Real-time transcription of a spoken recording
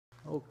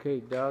Okay,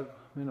 Doug,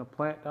 I'm in a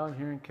plant down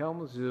here in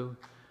Kalamazoo.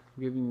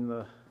 I'm giving you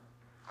the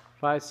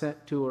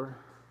 5-cent tour.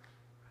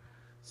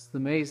 It's the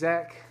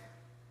Mazak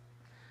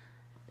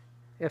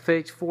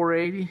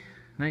FH480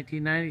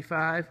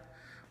 1995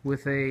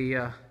 with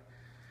a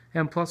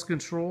M Plus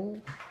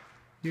control.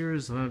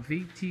 Here's a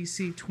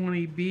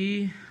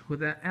VTC20B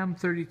with an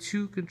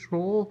M32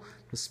 control.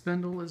 The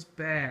spindle is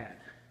bad.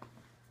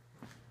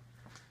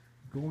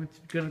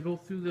 Gonna go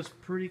through this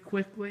pretty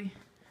quickly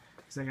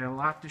because I got a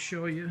lot to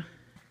show you.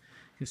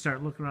 You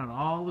start looking around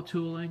all the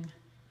tooling.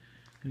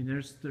 I mean,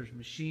 there's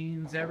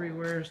machines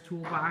everywhere. There's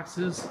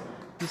toolboxes.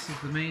 This is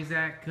the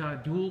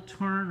Mazak dual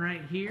turn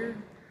right here.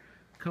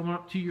 Coming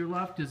up to your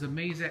left is a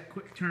Mazak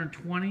Quick Turn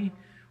 20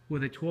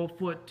 with a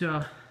 12-foot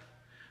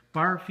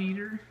bar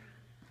feeder.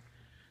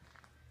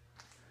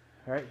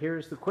 All right,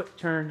 here's the Quick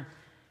Turn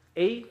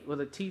 8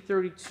 with a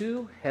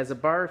T32. Has a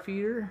bar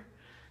feeder.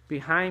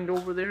 Behind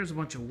over there is a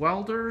bunch of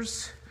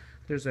welders.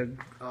 There's a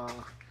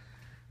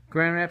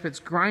Grand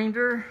Rapids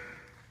grinder.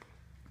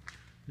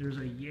 There's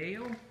a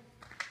Yale.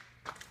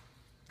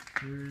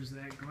 There's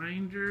that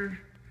grinder.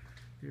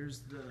 There's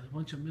the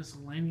bunch of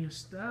miscellaneous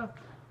stuff.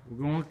 We're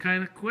going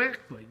kind of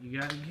quick, but you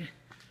have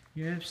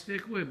to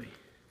stick with me.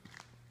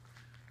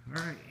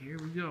 All right, here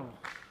we go.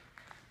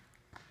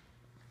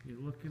 You're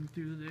looking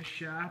through this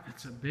shop.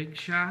 It's a big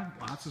shop,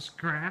 lots of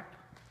scrap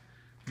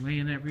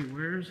laying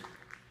everywhere.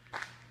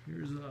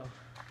 Here's a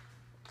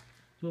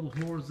little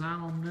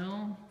horizontal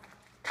mill,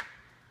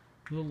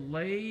 little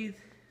lathe,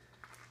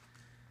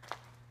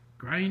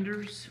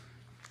 grinders,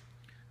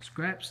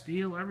 scrap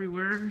steel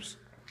everywhere.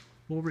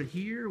 Over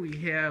here we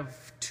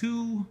have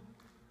two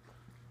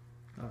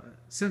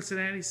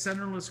Cincinnati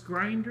centerless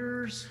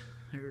grinders.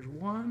 There's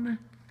one.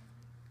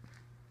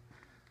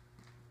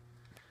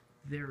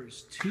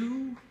 There's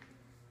two.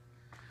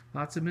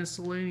 Lots of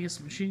miscellaneous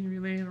machinery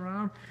laying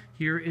around.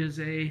 Here is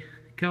a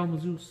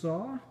Kalamazoo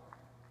saw.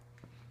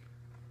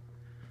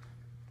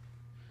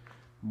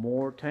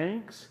 More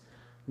tanks.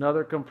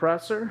 Another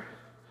compressor.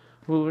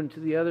 Moving to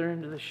the other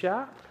end of the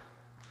shop.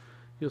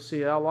 You'll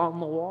see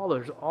along the wall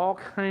there's all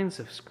kinds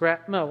of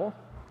scrap metal.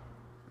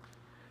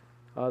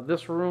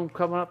 This room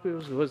coming up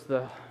was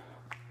the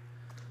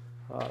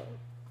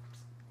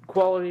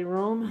quality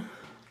room.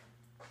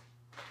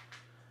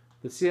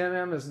 The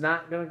CMM is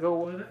not going to go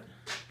with it,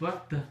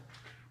 but the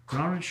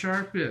Brown and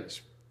Sharpe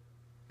is.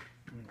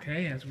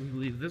 Okay, as we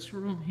leave this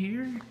room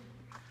here,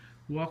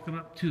 walking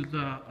up to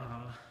the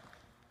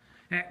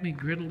Acme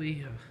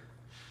Gridley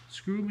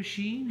screw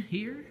machine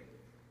here.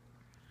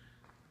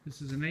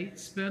 This is an 8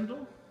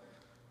 spindle.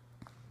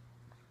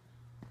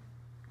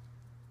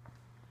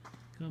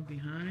 Come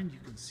behind, you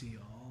can see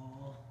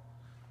all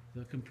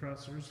the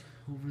compressors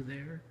over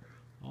there,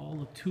 all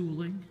the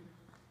tooling.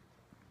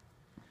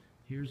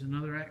 Here's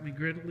another Acme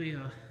Gridley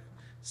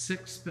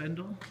 6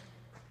 spindle.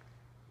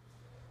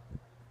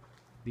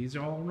 These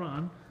are all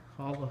run,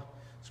 all the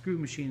screw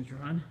machines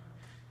run.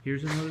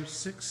 Here's another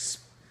 6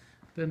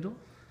 spindle.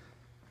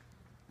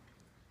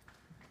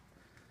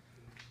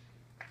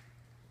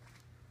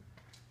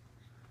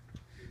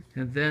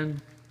 And then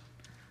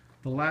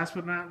the last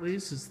but not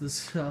least is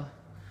this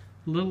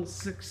little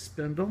 6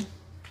 spindle.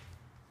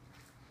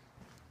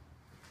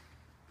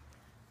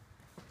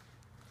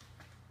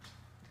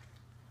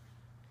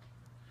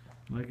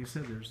 Like I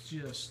said, there's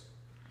just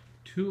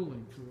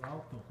tooling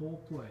throughout the whole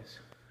place.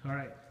 All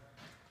right,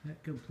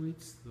 that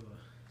completes the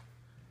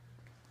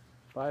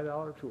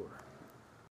 $5 tour.